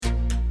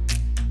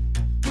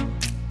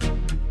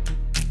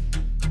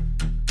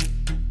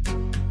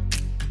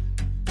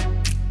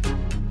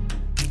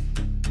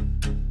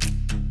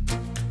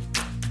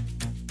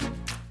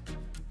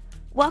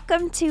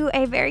Welcome to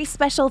a very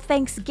special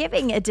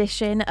Thanksgiving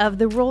edition of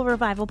the Rural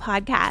Revival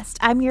Podcast.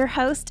 I'm your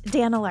host,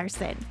 Dana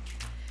Larson.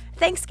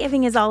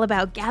 Thanksgiving is all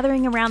about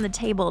gathering around the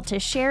table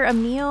to share a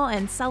meal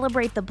and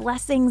celebrate the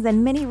blessings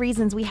and many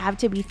reasons we have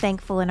to be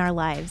thankful in our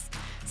lives.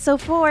 So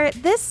for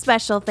this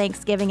special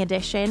Thanksgiving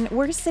edition,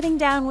 we're sitting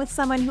down with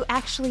someone who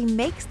actually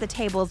makes the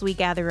tables we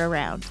gather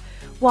around.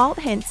 Walt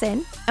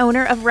Hinson,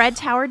 owner of Red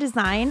Tower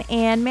Design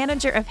and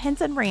manager of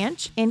Hinson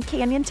Ranch in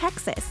Canyon,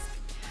 Texas.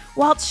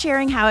 Walt's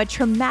sharing how a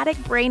traumatic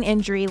brain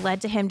injury led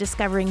to him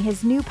discovering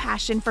his new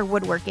passion for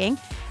woodworking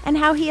and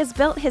how he has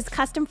built his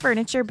custom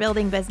furniture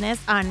building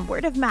business on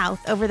word of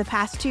mouth over the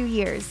past 2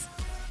 years.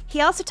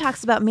 He also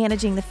talks about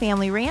managing the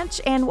family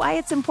ranch and why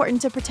it's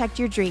important to protect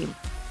your dream.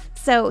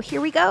 So here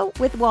we go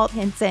with Walt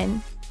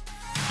Hinson.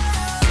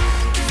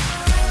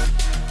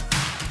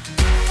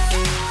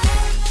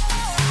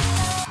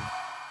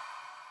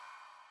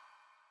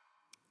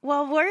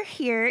 Well, we're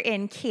here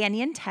in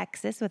Canyon,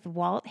 Texas with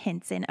Walt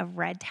Hinson of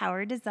Red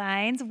Tower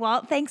Designs.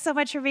 Walt, thanks so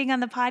much for being on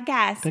the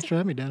podcast. Thanks for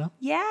having me, Dana.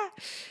 Yeah.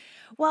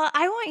 Well,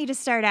 I want you to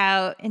start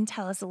out and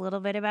tell us a little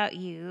bit about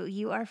you.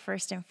 You are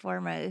first and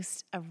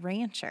foremost a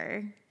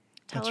rancher.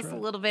 Tell us a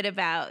little bit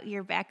about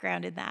your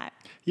background in that.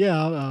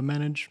 Yeah, I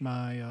manage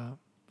my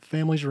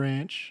family's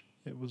ranch.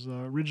 It was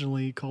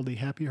originally called the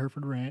Happy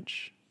Hereford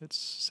Ranch. It's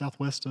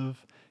southwest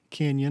of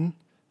Canyon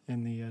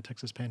in the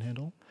Texas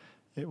Panhandle.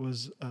 It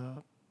was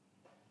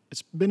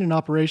it's been in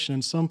operation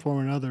in some form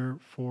or another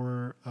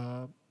for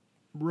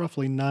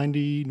roughly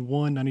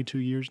 91, 92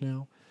 years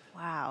now.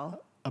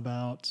 Wow.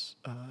 About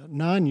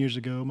 9 years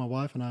ago, my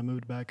wife and I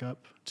moved back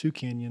up to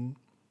Canyon.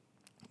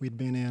 We'd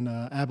been in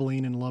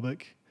Abilene and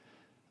Lubbock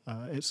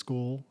at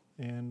school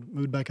and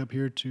moved back up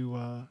here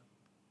to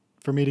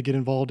for me to get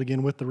involved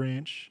again with the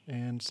ranch.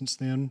 And since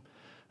then,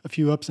 a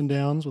few ups and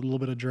downs with a little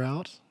bit of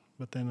drought,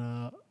 but then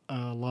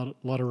a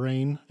lot of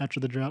rain after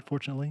the drought,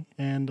 fortunately,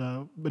 and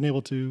been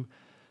able to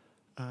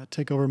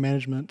take over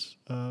management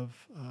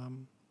of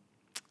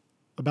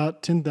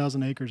about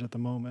 10,000 acres at the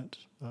moment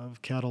of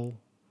cattle,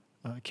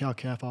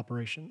 cow-calf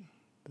operation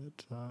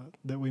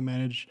that we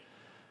manage.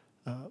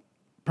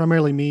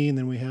 Primarily me, and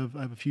then I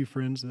have a few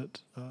friends that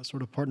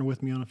sort of partner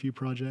with me on a few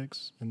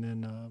projects, and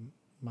then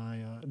my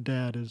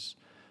dad is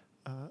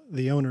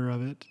the owner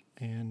of it,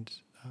 and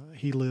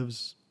he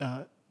lives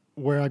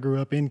where I grew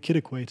up in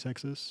Kittiquay,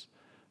 Texas,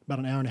 about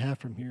an hour and a half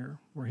from here,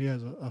 where he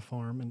has a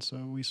farm, and so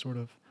we sort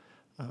of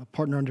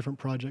partner on different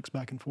projects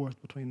back and forth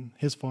between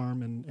his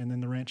farm and then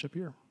the ranch up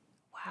here.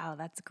 Wow,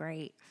 that's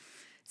great.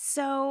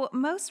 So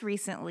most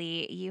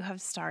recently, you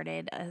have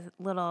started a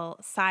little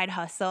side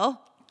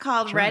hustle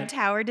called Red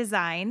Tower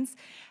Designs.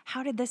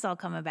 How did this all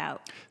come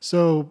about?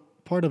 So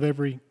part of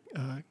every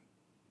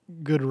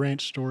good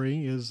ranch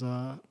story is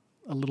a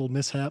little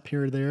mishap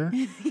here or there.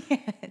 Yes.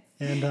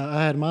 And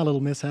I had my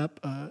little mishap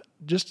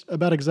just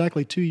about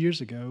exactly 2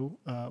 years ago.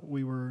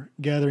 We were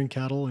gathering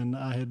cattle, and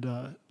I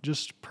had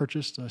just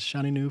purchased a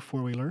shiny new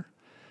four-wheeler.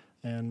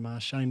 And my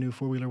shiny new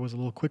four-wheeler was a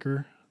little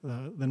quicker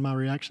than my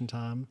reaction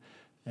time.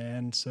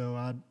 And so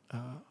I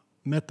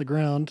met the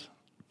ground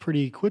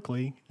pretty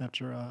quickly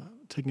after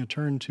taking a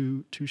turn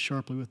too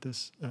sharply with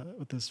this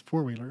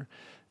four-wheeler.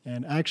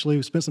 And actually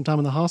spent some time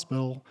in the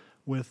hospital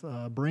with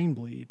brain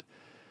bleed.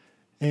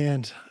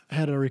 And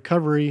had a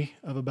recovery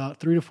of about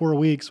 3 to 4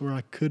 weeks where I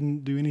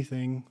couldn't do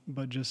anything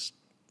but just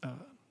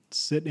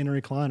sit in a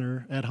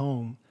recliner at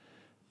home.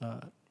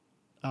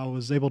 I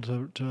was able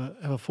to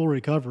have a full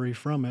recovery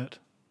from it,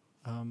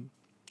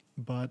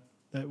 but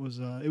it was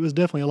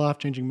definitely a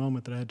life-changing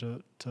moment that I had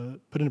to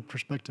put into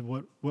perspective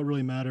what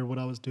really mattered, what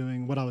I was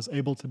doing, what I was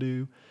able to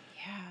do.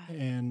 Yeah.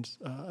 And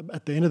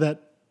at the end of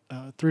that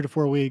 3 to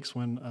 4 weeks,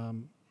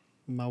 when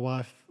my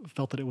wife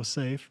felt that it was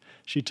safe,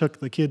 she took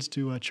the kids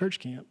to a church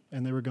camp,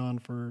 and they were gone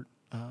for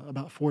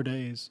about 4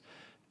 days.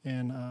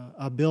 And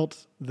I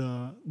built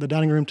the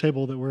dining room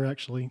table that we're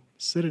actually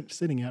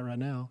sitting at right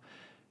now,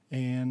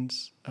 and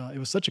it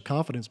was such a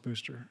confidence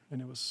booster,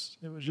 and it was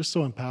just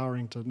so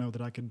empowering to know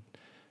that I could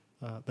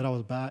that I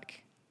was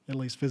back, at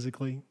least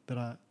physically, that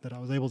I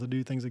was able to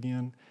do things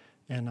again.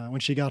 And when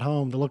she got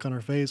home, the look on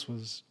her face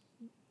was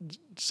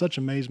such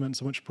amazement,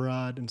 so much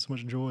pride, and so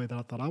much joy that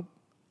I thought,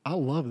 I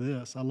love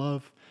this. I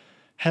love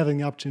having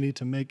the opportunity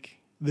to make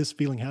this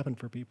feeling happen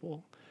for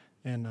people.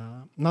 And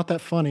not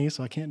that funny,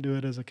 so I can't do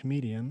it as a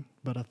comedian,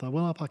 but I thought,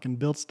 well, if I can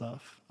build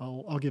stuff,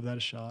 I'll give that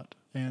a shot.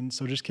 And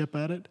so just kept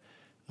at it.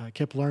 I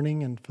kept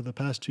learning, and for the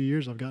past 2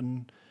 years, I've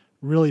gotten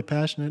really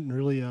passionate and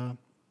really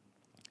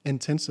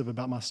intensive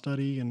about my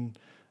study and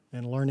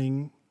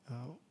learning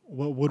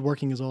what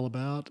woodworking is all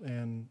about,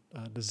 and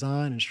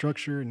design and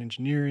structure and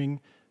engineering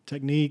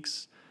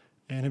techniques,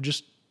 and have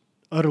just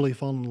utterly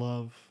fallen in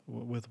love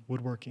with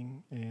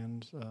woodworking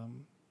and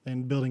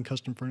building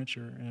custom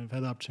furniture. And I've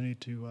had the opportunity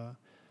to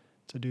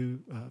do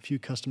a few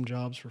custom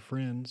jobs for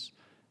friends,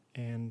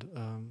 and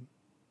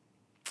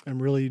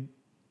I'm really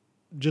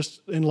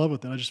just in love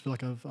with it. I just feel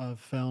like I've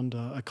found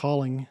a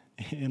calling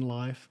in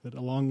life that,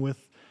 along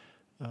with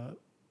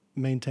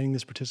maintaining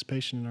this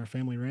participation in our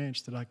family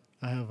ranch, that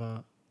I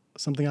have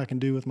something I can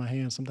do with my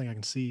hands, something I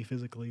can see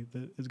physically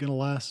that is going to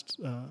last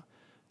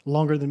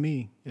longer than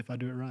me if I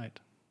do it right.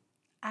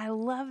 I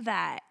love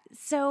that.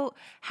 So,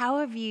 how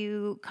have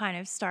you kind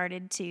of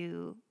started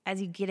to,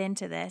 as you get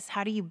into this,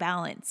 how do you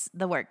balance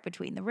the work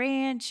between the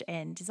ranch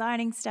and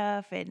designing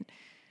stuff? And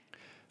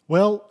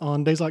Well,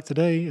 on days like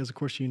today, as of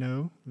course you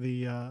know,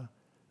 the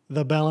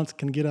balance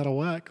can get out of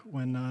whack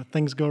when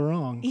things go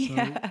wrong. So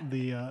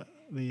yeah,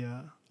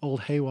 the old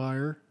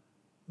haywire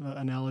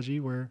analogy,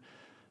 where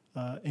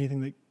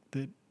anything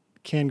that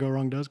can go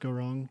wrong does go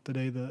wrong.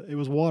 Today, it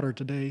was water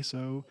today,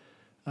 so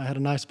I had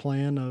a nice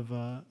plan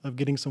of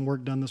getting some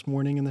work done this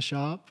morning in the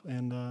shop,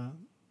 and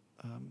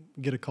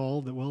get a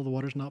call that, well, the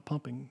water's not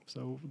pumping.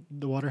 So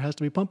the water has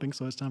to be pumping,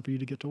 so it's time for you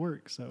to get to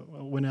work. So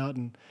I went out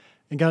and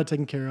got it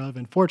taken care of.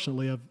 And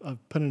fortunately,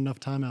 I've put enough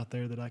time out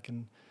there that I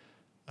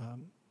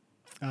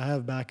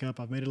have backup.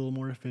 I've made it a little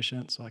more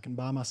efficient, so I can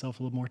buy myself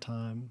a little more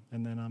time,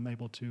 and then I'm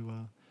able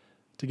to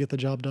get the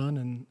job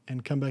done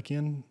and come back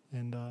in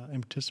and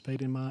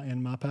participate in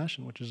my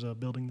passion, which is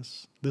building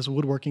this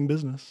woodworking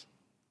business.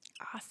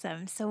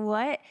 awesome.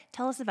 So,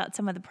 tell us about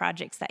some of the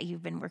projects that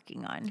you've been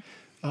working on.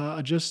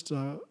 I just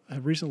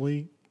have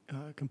recently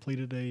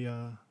completed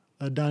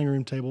a dining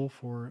room table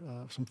for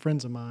some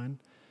friends of mine,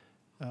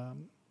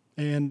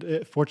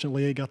 and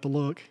fortunately, it got the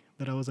look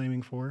that I was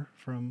aiming for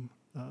from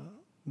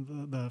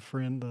the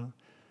friend,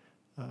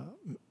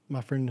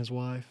 my friend and his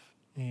wife,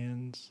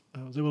 and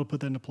I was able to put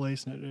that into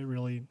place, and it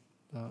really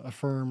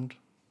affirmed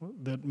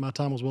that my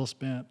time was well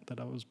spent, that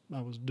I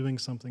was doing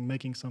something,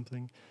 making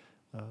something,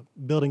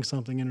 building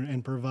something,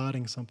 and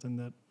providing something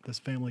that this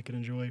family could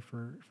enjoy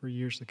for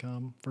years to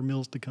come, for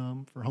meals to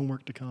come, for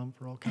homework to come,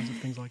 for all kinds of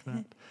things like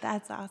that.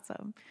 That's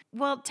awesome.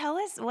 Well, tell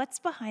us what's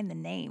behind the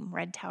name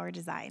Red Tower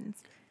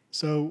Designs.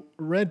 So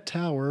Red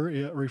Tower,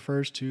 it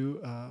refers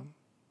to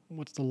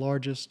what's the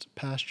largest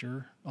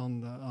pasture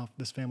on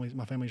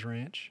my family's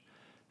ranch,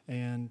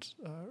 and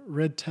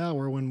Red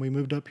Tower, when we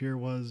moved up here,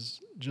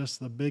 was just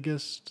the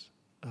biggest,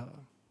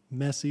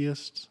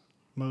 messiest,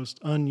 most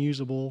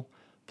unusable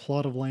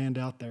plot of land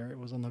out there. It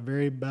was on the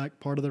very back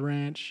part of the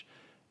ranch,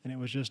 and it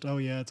was just, oh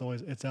yeah,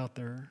 it's out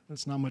there.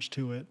 It's not much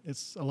to it.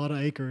 It's a lot of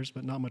acres,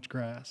 but not much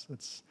grass.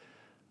 It's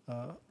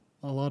a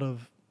lot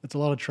of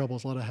trouble.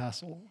 It's a lot of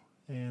hassle.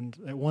 And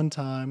at one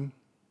time,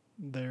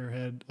 there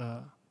had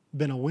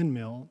been a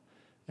windmill,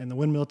 and the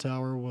windmill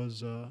tower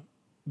was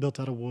built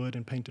out of wood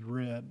and painted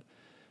red.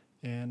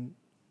 And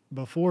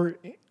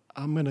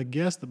I'm going to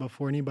guess that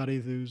before anybody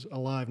who's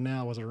alive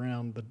now was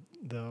around,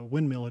 the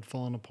windmill had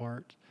fallen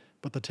apart,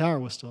 but the tower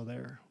was still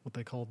there. What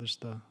they called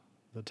just the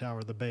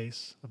tower, the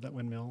base of that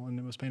windmill, and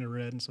it was painted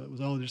red. And so it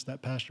was all just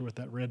that pasture with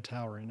that red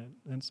tower in it,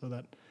 and so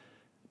that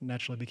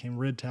naturally became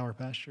Red Tower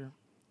Pasture.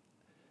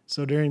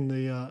 So during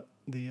the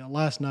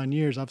last 9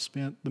 years, I've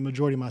spent the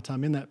majority of my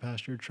time in that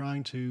pasture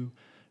trying to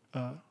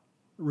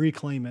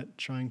reclaim it,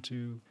 trying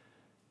to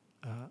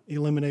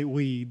eliminate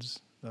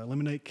weeds,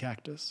 eliminate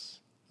cactus.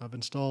 I've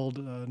installed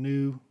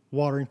new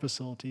watering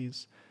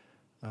facilities,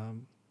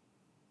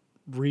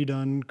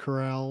 redone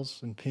corrals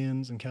and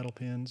pens and cattle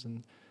pens,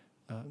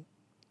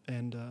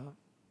 and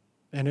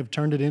have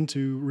turned it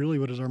into really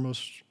what is our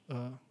most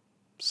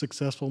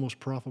successful, most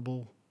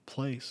profitable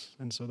place.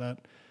 And so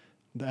that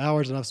the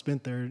hours that I've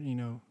spent there,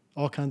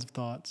 all kinds of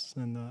thoughts,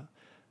 and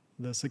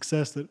the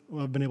success that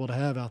I've been able to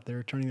have out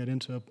there, turning that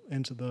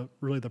into the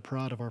really the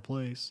pride of our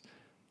place.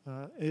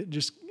 It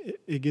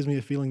gives me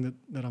a feeling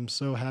that I'm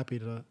so happy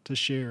to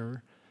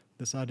share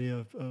this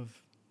idea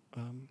of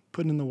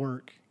putting in the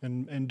work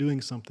and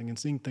doing something and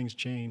seeing things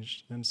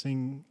change and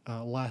seeing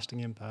lasting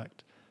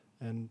impact.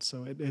 And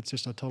so it's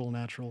just a total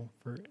natural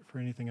for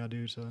anything I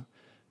do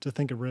to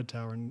think of Red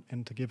Tower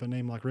and to give a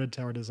name like Red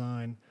Tower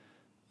Design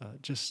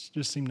just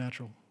seemed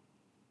natural.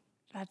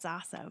 That's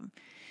awesome.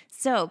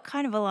 So,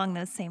 kind of along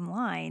those same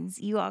lines,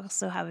 you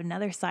also have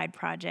another side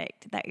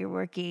project that you're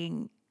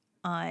working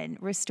on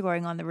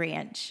restoring on the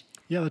ranch.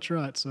 Yeah, that's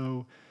right.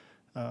 So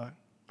I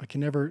can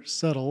never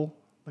settle.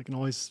 I can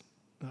always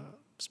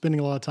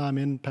spending a lot of time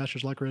in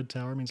pastures like Red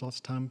Tower means lots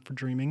of time for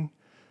dreaming,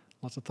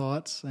 lots of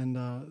thoughts, and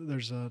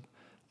there's a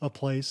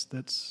place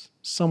that's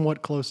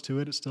somewhat close to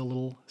it. It's still a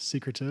little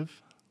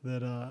secretive,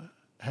 that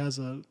has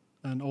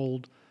an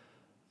old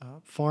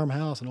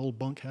farmhouse, an old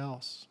bunk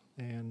house,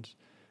 and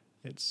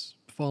it's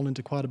fallen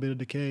into quite a bit of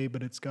decay,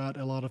 but it's got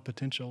a lot of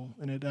potential,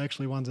 and it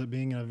actually winds up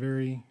being a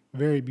very,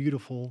 very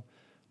beautiful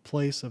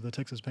place of the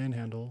Texas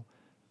Panhandle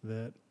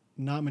that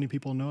not many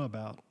people know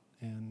about,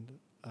 and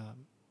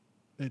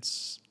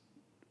it's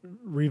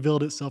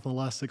revealed itself in the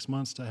last 6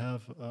 months to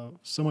have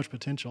so much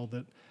potential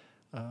that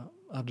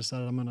I've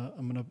decided I'm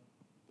gonna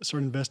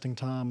start investing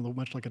time,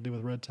 much like I did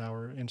with Red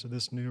Tower, into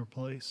this newer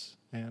place.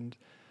 And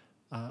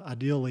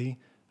ideally,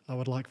 I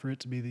would like for it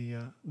to be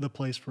the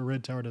place for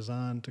Red Tower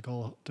Design to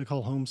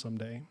call home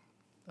someday.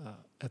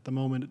 At the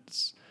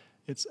moment,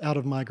 it's out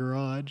of my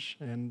garage,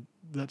 and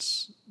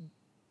that's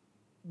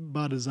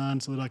by design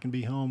so that I can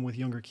be home with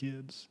younger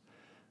kids.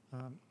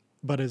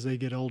 But as they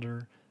get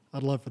older,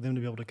 I'd love for them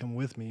to be able to come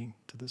with me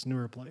to this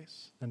newer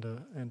place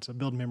and to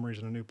build memories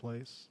in a new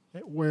place.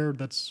 Where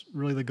that's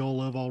really the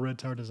goal of all Red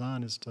Tower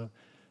Design is to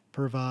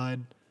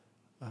provide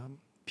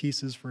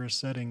pieces for a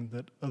setting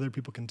that other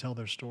people can tell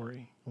their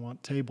story. I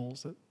want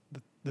tables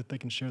that they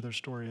can share their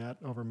story at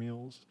over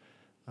meals.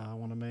 I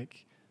want to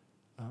make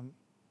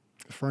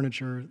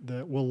furniture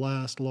that will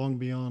last long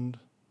beyond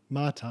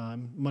my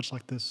time, much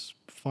like this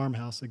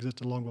farmhouse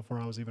existed long before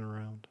I was even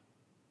around.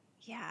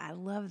 Yeah, I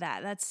love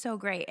that. That's so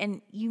great.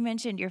 And you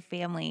mentioned your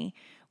family.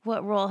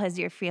 What role has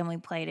your family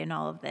played in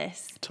all of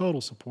this?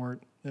 Total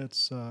support. I've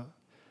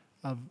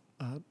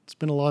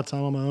spent a lot of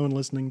time on my own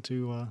listening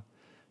to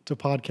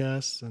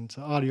podcasts and to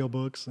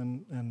audiobooks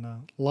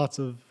and lots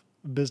of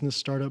business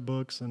startup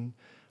books. And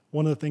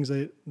one of the things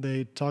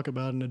they talk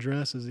about and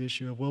address is the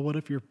issue of, well, what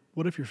if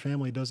your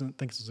family doesn't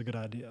think this is a good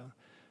idea?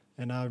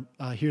 And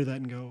I hear that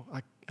and go,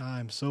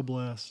 I'm so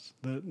blessed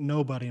that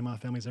nobody in my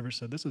family's ever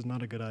said this is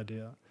not a good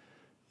idea.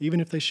 Even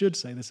if they should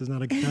say this is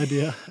not a good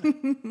idea,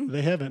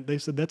 they haven't.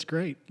 They've said, that's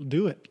great.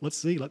 Do it. Let's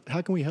see.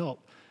 How can we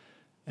help?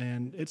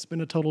 And it's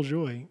been a total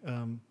joy.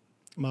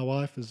 My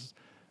wife is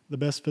the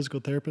best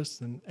physical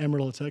therapist in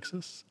Amarillo,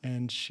 Texas,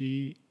 and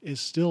she is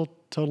still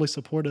totally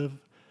supportive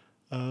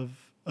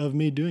of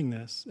me doing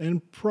this.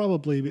 And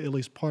probably at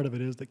least part of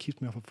it is that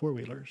keeps me off of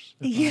four-wheelers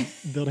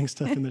if I'm building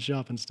stuff in the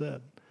shop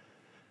instead.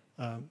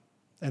 And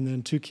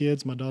then 2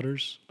 kids. My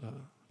daughters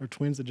are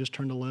twins that just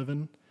turned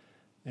 11.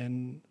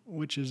 And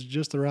which is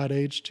just the right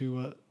age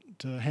to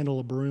handle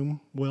a broom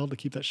well to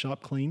keep that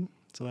shop clean.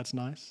 So that's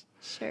nice.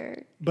 Sure.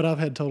 But I've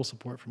had total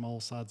support from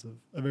all sides of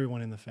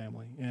everyone in the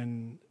family.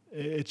 And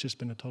it's just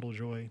been a total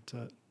joy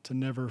to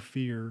never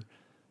fear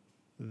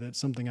that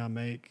something I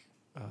make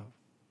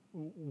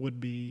would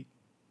be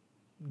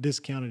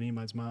discounted in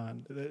anybody's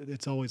mind.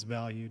 It's always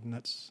valued, and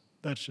that's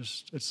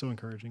just, it's so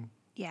encouraging.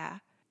 Yeah.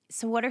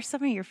 So what are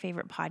some of your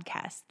favorite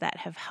podcasts that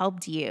have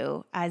helped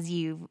you as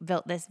you've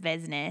built this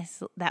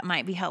business that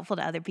might be helpful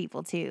to other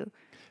people too?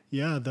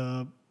 Yeah,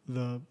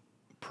 the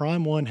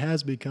prime one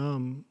has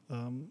become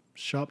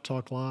Shop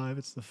Talk Live.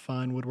 It's the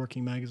Fine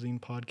Woodworking Magazine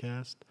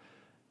podcast.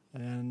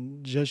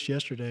 And just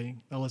yesterday,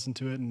 I listened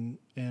to it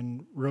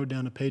and wrote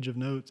down a page of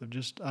notes of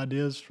just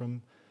ideas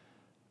from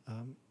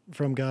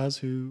guys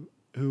who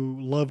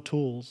love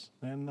tools.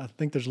 And I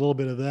think there's a little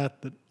bit of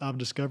that I've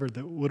discovered,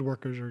 that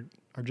woodworkers are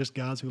just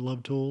guys who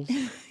love tools.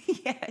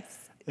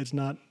 Yes. It's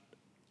not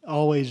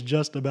always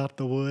just about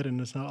the wood, and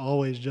it's not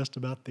always just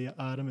about the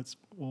item. It's,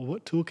 well,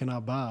 what tool can I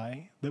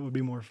buy that would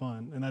be more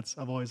fun? And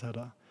I've always had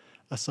a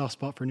soft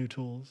spot for new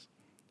tools.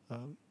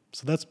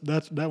 So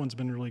that one's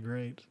been really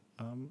great.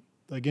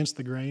 Against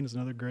the Grain is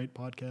another great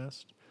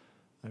podcast.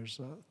 There's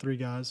 3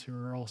 guys who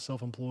are all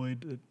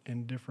self-employed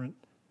in different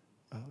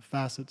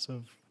facets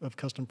of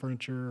custom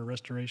furniture or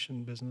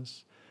restoration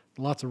business.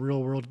 Lots of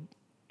real-world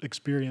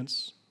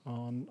experience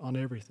on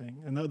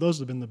everything. And those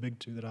have been the big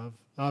 2 that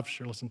I've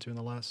sure listened to in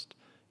the last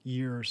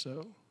year or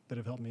so that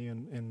have helped me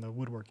in the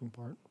woodworking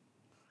part.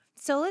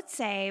 So let's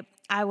say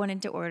I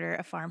wanted to order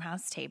a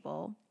farmhouse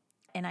table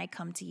and I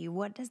come to you.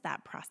 What does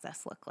that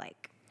process look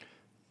like?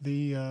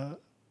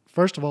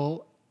 First of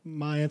all,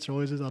 my answer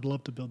always is I'd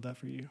love to build that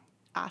for you.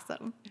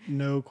 Awesome.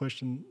 No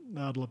question.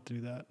 I'd love to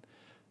do that.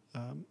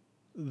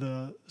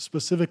 The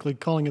specifically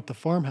calling it the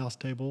farmhouse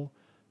table,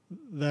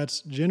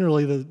 that's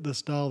generally the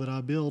style that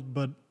I build,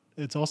 but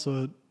it's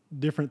also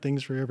different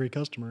things for every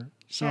customer.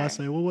 So I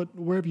say, well,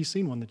 where have you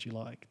seen one that you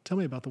like? Tell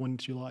me about the one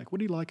that you like. What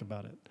do you like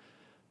about it?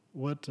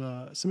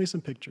 Send me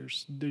some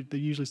pictures. They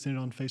usually send it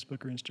on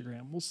Facebook or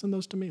Instagram. Well, send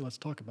those to me. Let's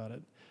talk about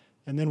it.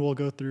 And then we'll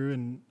go through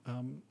and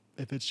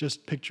if it's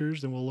just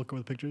pictures, then we'll look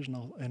over the pictures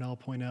and I'll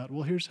point out,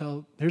 well, here's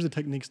the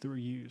techniques that were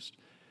used.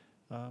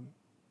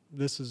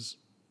 Here's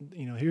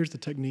the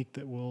technique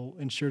that will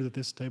ensure that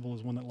this table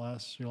is one that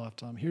lasts your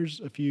lifetime. Here's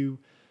a few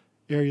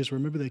areas where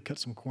maybe they cut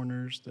some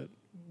corners that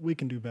we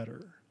can do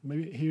better.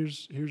 Maybe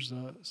here's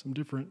some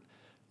different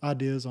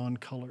ideas on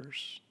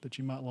colors that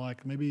you might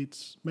like. Maybe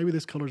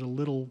this color's a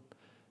little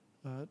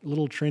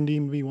trendy.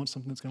 Maybe you want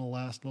something that's going to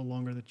last a little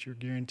longer, that you're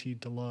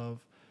guaranteed to love,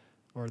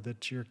 or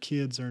that your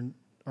kids are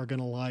going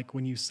to like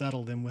when you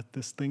saddle them with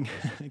this thing,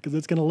 because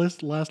it's going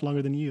to last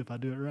longer than you if I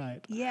do it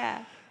right.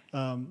 Yeah.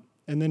 And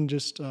then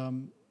just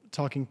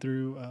talking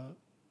through,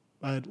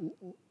 as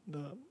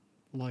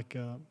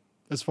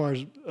far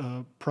as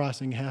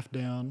pricing, half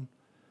down,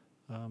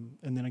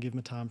 and then I give them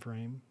a time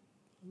frame.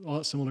 A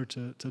lot similar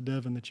to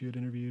Devin that you had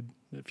interviewed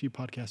a few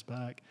podcasts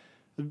back.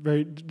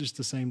 Just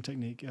the same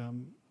technique.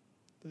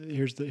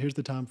 Here's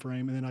the time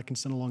frame, and then I can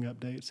send along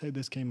updates. Hey,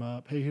 this came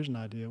up. Hey, here's an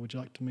idea. Would you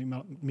like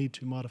me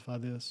to modify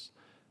this?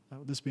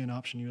 Would this be an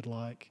option you would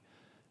like?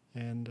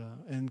 And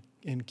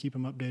keep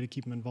them updated,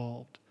 keep them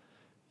involved,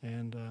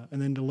 and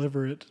then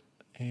deliver it,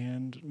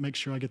 and make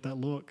sure I get that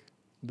look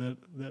that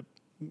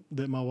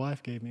my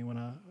wife gave me when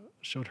I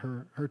showed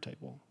her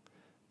table.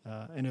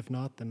 And if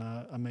not, then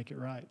I make it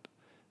right.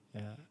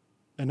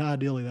 And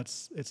ideally,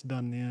 it's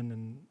done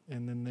then,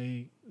 and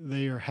then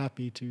they are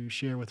happy to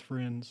share with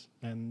friends,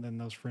 and then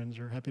those friends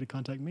are happy to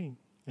contact me.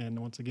 And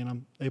once again,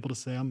 I'm able to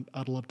say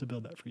I'd love to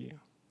build that for you.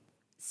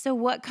 So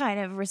what kind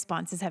of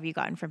responses have you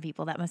gotten from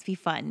people? That must be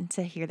fun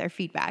to hear their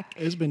feedback.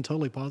 It's been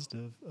totally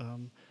positive.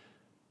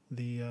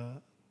 The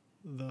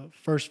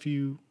first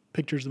few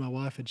pictures that my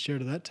wife had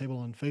shared of that table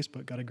on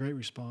Facebook got a great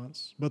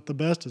response. But the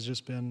best has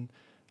just been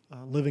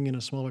living in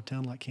a smaller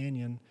town like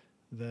Canyon,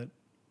 that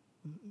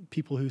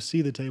people who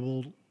see the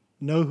table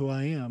know who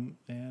I am,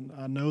 and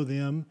I know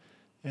them,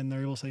 and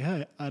they're able to say,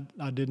 hey,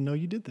 I didn't know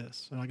you did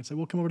this. And I can say,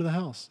 well, come over to the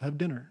house, have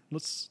dinner.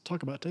 Let's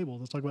talk about tables.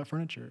 Let's talk about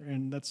furniture.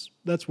 And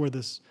that's where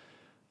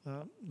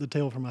the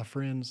table for my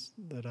friends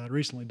that I'd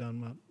recently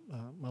done,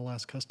 my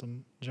last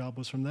custom job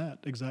was from that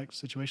exact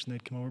situation.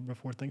 They'd come over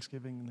before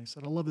Thanksgiving, and they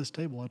said, I love this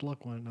table. I'd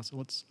like one. And I said,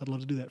 I'd love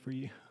to do that for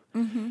you.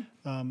 Mm-hmm.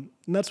 And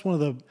that's one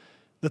of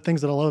the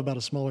things that I love about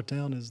a smaller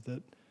town is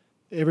that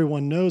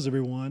everyone knows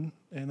everyone,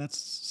 and that's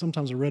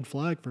sometimes a red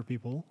flag for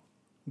people,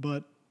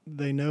 but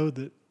they know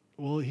that,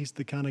 well, he's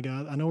the kind of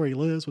guy, I know where he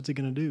lives, what's he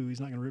going to do? He's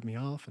not going to rip me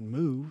off and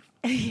move.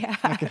 Yeah,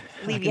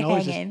 leave you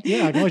always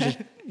hanging. I can always just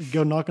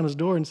go knock on his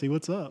door and see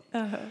what's up.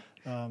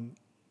 Uh-huh.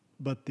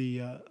 But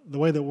the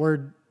way that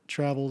word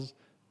travels,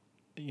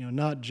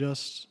 not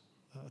just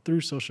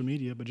through social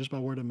media, but just by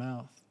word of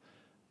mouth,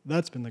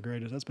 that's been the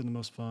greatest. That's been the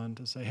most fun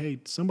to say, hey,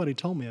 somebody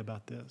told me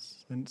about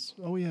this. And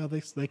oh, yeah,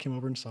 they came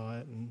over and saw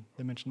it. And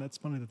they mentioned, that's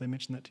funny that they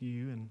mentioned that to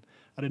you. And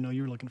I didn't know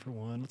you were looking for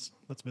one.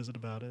 Let's visit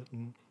about it.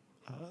 And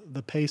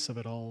the pace of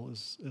it all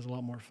is a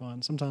lot more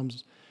fun.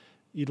 Sometimes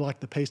you'd like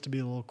the pace to be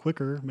a little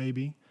quicker,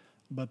 maybe.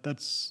 But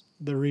that's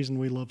the reason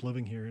we love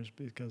living here, is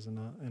because in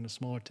a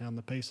smaller town,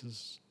 the pace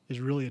is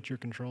really at your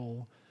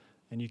control.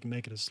 And you can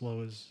make it as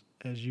slow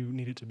as you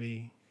need it to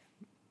be.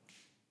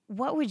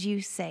 What would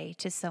you say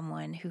to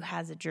someone who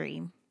has a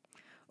dream,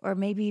 or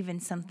maybe even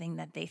something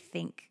that they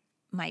think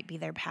might be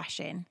their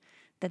passion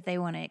that they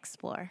want to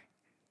explore?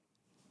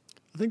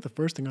 I think the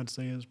first thing I'd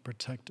say is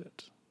protect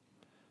it.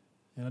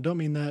 And I don't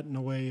mean that in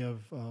a way of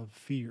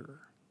fear.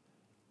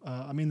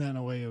 I mean that in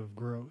a way of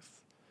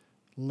growth.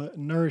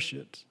 Nourish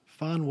it.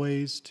 Find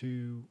ways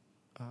to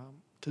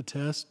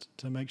test,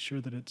 to make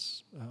sure that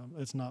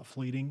it's not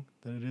fleeting,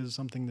 that it is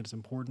something that's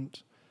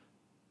important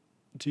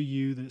to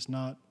you, that it's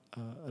not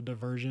a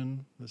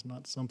diversion, that's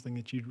not something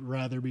that you'd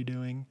rather be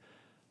doing.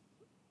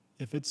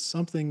 If it's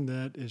something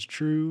that is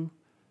true,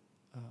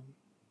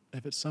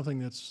 if it's something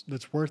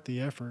that's worth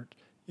the effort,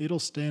 it'll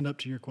stand up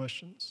to your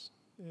questions.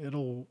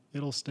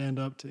 It'll stand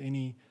up to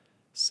any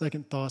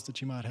second thoughts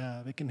that you might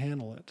have. It can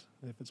handle it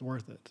if it's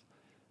worth it.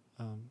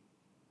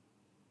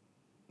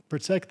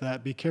 Protect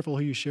that. Be careful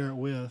who you share it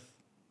with.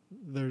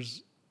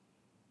 There's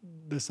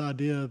this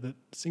idea that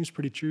seems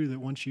pretty true, that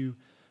once you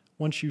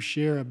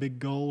share a big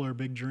goal or a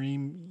big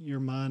dream, your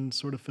mind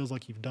sort of feels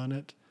like you've done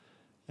it,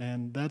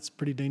 and that's a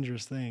pretty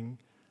dangerous thing.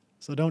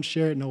 So don't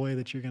share it in a way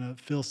that you're going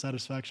to feel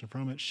satisfaction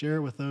from it. Share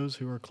it with those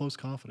who are close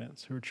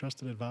confidants, who are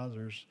trusted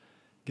advisors.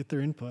 Get their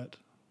input,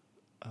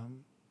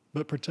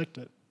 but protect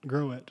it,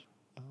 grow it,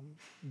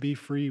 be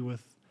free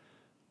with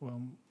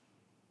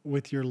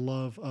your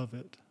love of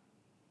it,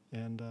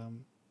 and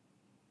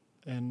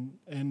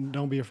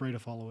don't be afraid to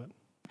follow it.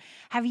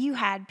 Have you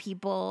had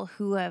people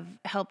who have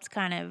helped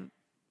kind of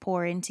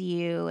pour into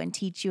you and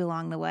teach you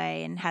along the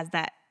way, and has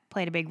that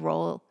played a big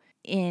role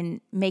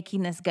in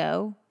making this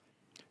go?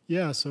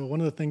 Yeah, so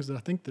one of the things that I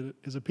think that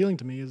is appealing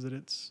to me is that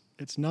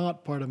it's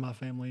not part of my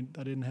family.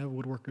 I didn't have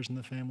woodworkers in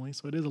the family,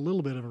 so it is a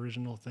little bit of an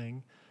original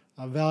thing.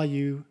 I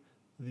value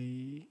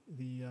the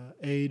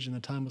age and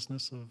the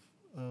timelessness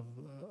of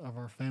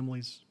our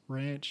family's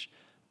ranch,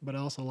 but I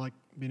also like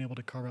being able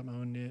to carve out my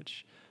own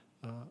niche.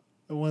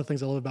 One of the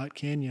things I love about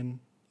Canyon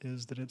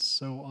is that it's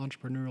so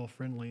entrepreneurial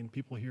friendly, and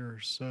people here are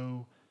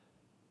so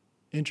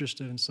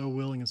interested and so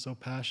willing and so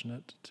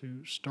passionate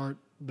to start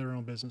their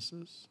own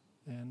businesses.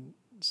 And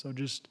so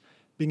just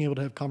being able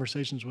to have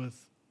conversations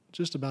with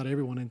just about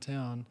everyone in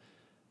town,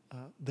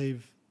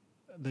 they've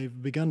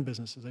begun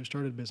businesses, they've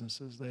started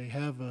businesses, they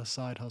have a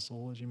side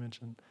hustle, as you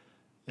mentioned.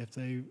 If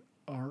they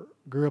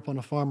grew up on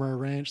a farm or a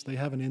ranch, they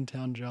have an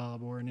in-town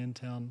job or an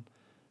in-town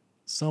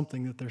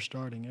something that they're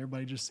starting.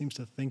 Everybody just seems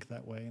to think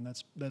that way, and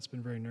that's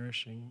been very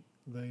nourishing.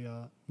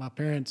 My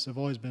parents have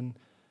always been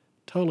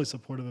totally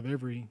supportive of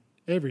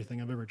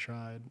everything I've ever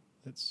tried.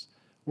 It's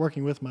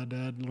working with my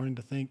dad, learning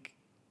to think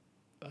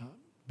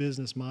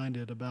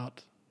business-minded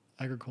about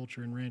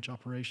agriculture and ranch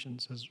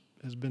operations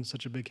has been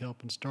such a big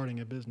help in starting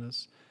a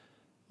business.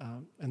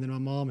 And then my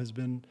mom has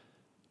been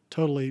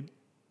totally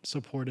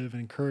supportive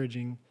and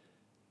encouraging,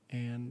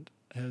 and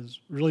has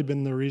really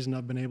been the reason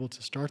I've been able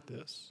to start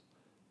this.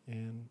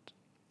 And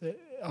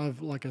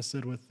like I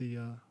said, with the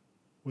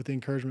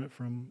encouragement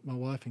from my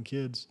wife and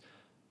kids,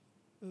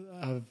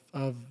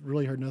 I've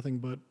really heard nothing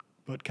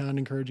but kind,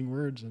 encouraging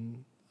words,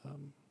 and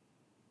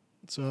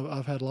so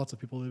I've had lots of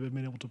people that have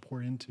been able to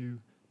pour into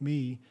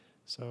me.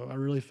 So I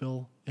really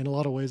feel, in a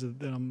lot of ways,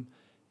 that I'm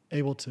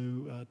able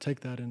to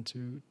take that and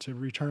to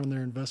return on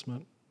their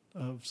investment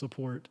of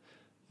support,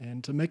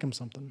 and to make them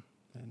something,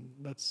 and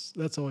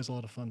that's always a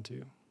lot of fun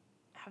too.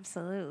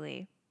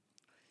 Absolutely.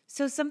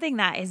 So something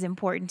that is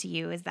important to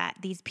you is that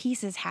these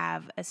pieces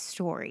have a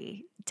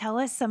story. Tell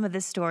us some of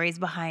the stories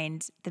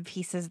behind the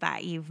pieces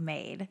that you've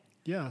made.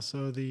 Yeah,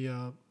 so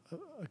a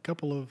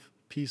couple of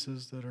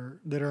pieces that are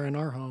in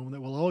our home, that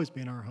will always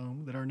be in our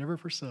home, that are never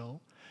for sale,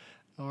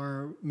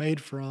 are made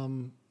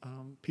from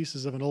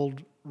pieces of an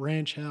old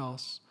ranch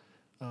house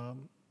of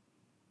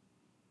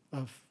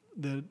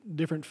the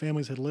different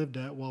families had lived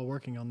at while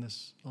working on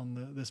this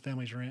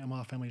family's ranch,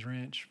 my family's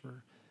ranch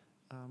for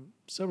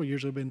several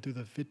years. We've been through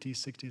the 50s,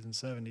 60s, and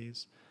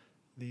 70s.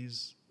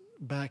 These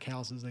back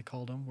houses, they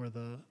called them, where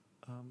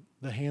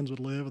the hands would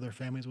live, or their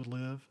families would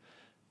live,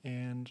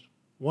 and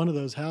one of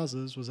those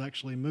houses was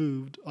actually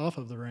moved off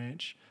of the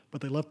ranch,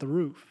 but they left the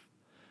roof.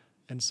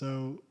 And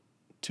so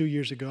 2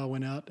 years ago, I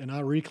went out and I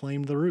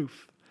reclaimed the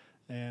roof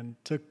and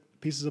took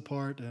pieces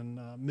apart and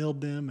milled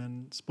them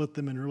and split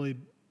them and really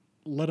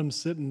let them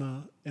sit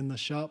in the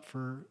shop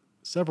for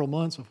several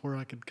months before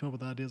I could come up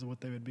with ideas of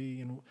what they would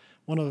be. And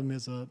one of them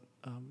is a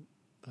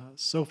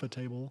sofa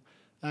table,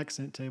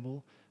 accent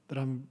table, that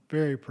I'm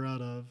very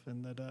proud of,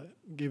 and that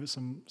gave it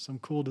some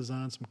cool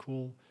design, some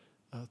cool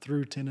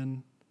through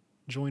tenon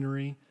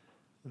joinery.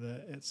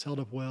 That it's held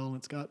up well, and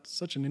it's got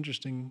such an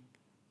interesting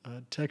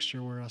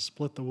texture where I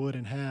split the wood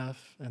in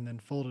half and then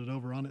folded it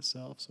over on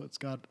itself. So it's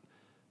got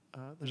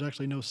there's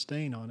actually no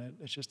stain on it.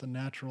 It's just a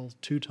natural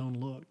two-tone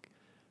look.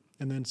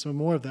 And then some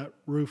more of that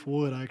roof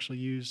wood I actually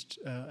used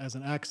as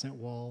an accent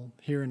wall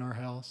here in our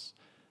house,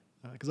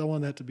 because I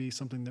wanted that to be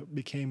something that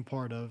became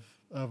part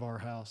of our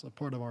house, a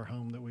part of our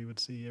home that we would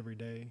see every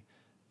day,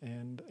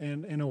 and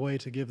in a way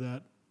to give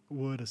that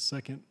wood a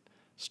second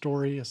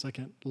story, a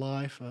second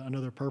life,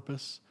 another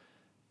purpose.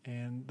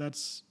 And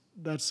that's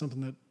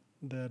something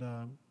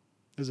that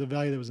is a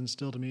value that was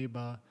instilled in me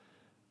by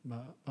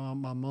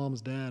my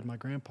mom's dad, my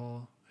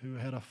grandpa, who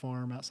had a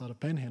farm outside of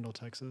Panhandle,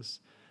 Texas.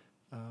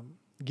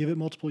 Give it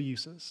multiple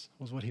uses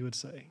was what he would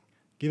say.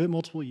 Give it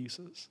multiple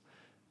uses.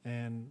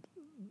 And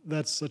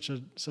that's such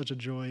a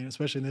joy, and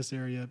especially in this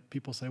area,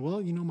 people say,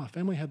 well, my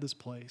family had this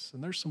place,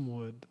 and there's some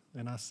wood.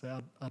 And I say,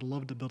 I'd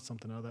love to build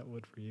something out of that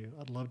wood for you.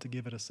 I'd love to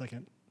give it a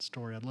second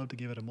story. I'd love to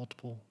give it a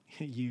multiple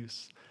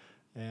use.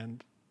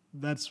 And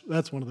that's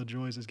one of the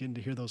joys, is getting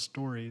to hear those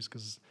stories,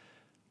 because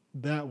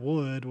that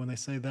wood, when they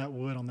say that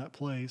wood on that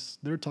place,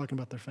 they're talking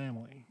about their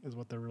family, is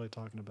what they're really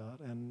talking about.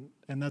 And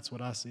that's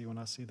what I see when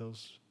I see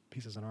those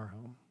pieces in our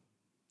home.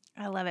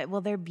 I love it. Well,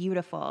 they're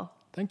beautiful.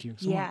 Thank you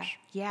so much.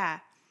 Yeah.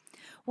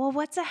 Well,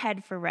 what's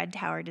ahead for Red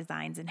Tower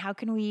Designs, and how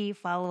can we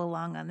follow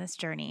along on this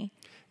journey?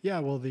 Yeah,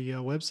 well, the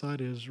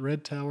website is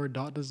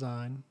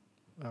redtower.design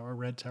or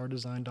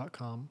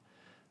redtowerdesign.com.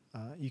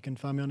 You can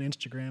find me on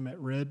Instagram at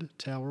Red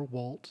Tower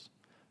Walt,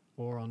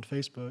 or on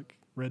Facebook,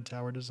 Red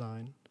Tower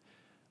Design.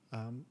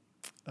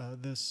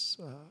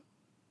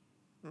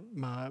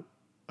 My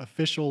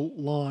official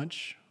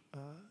launch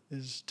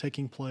is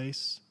taking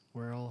place,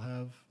 where I'll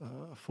have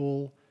a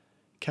full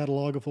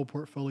catalog, a full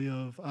portfolio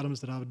of items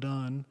that I've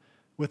done,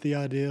 with the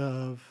idea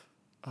of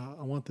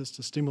I want this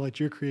to stimulate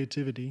your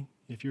creativity.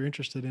 If you're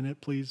interested in it,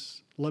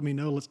 please let me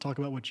know. Let's talk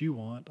about what you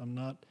want. I'm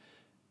not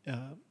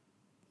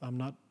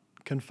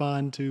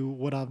confined to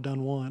what I've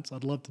done once.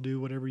 I'd love to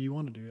do whatever you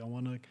want to do. I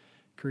want to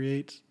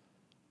create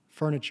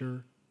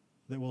furniture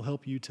that will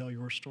help you tell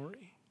your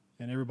story,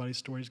 and everybody's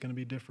story is going to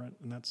be different,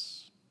 and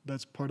that's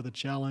part of the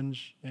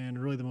challenge, and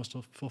really the most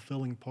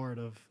fulfilling part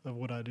of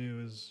what I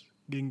do, is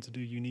getting to do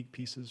unique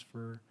pieces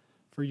for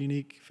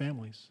unique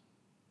families.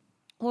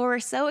 Well, we're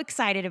so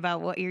excited about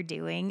what you're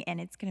doing,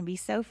 and it's going to be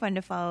so fun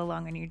to follow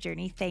along on your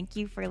journey. Thank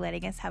you for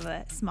letting us have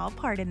a small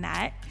part in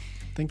that.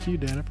 Thank you,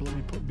 Dana, for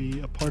letting me be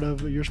a part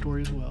of your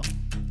story as well.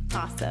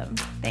 Awesome.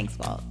 Thanks,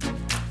 Walt.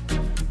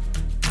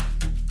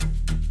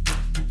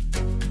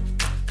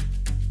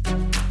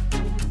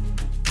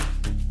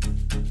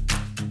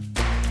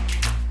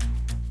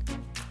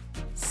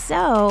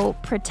 So,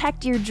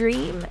 protect your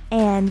dream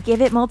and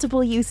give it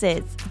multiple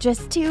uses.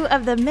 Just two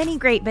of the many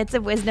great bits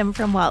of wisdom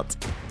from Walt.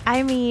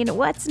 I mean,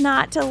 what's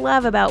not to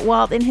love about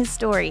Walt and his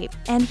story?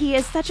 And he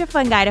is such a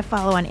fun guy to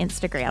follow on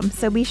Instagram,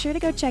 so be sure to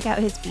go check out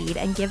his feed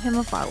and give him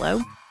a follow.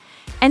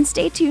 And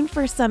stay tuned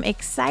for some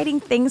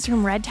exciting things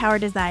from Red Tower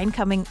Design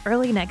coming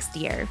early next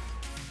year.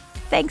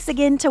 Thanks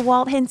again to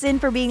Walt Henson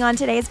for being on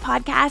today's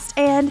podcast,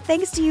 and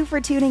thanks to you for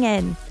tuning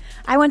in.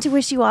 I want to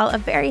wish you all a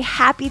very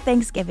happy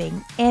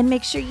Thanksgiving, and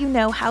make sure you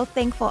know how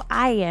thankful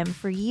I am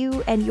for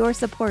you and your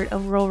support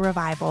of Rural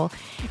Revival,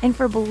 and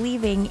for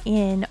believing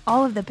in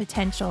all of the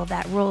potential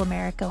that rural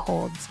America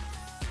holds.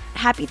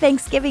 Happy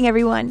Thanksgiving,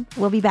 everyone.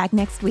 We'll be back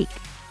next week.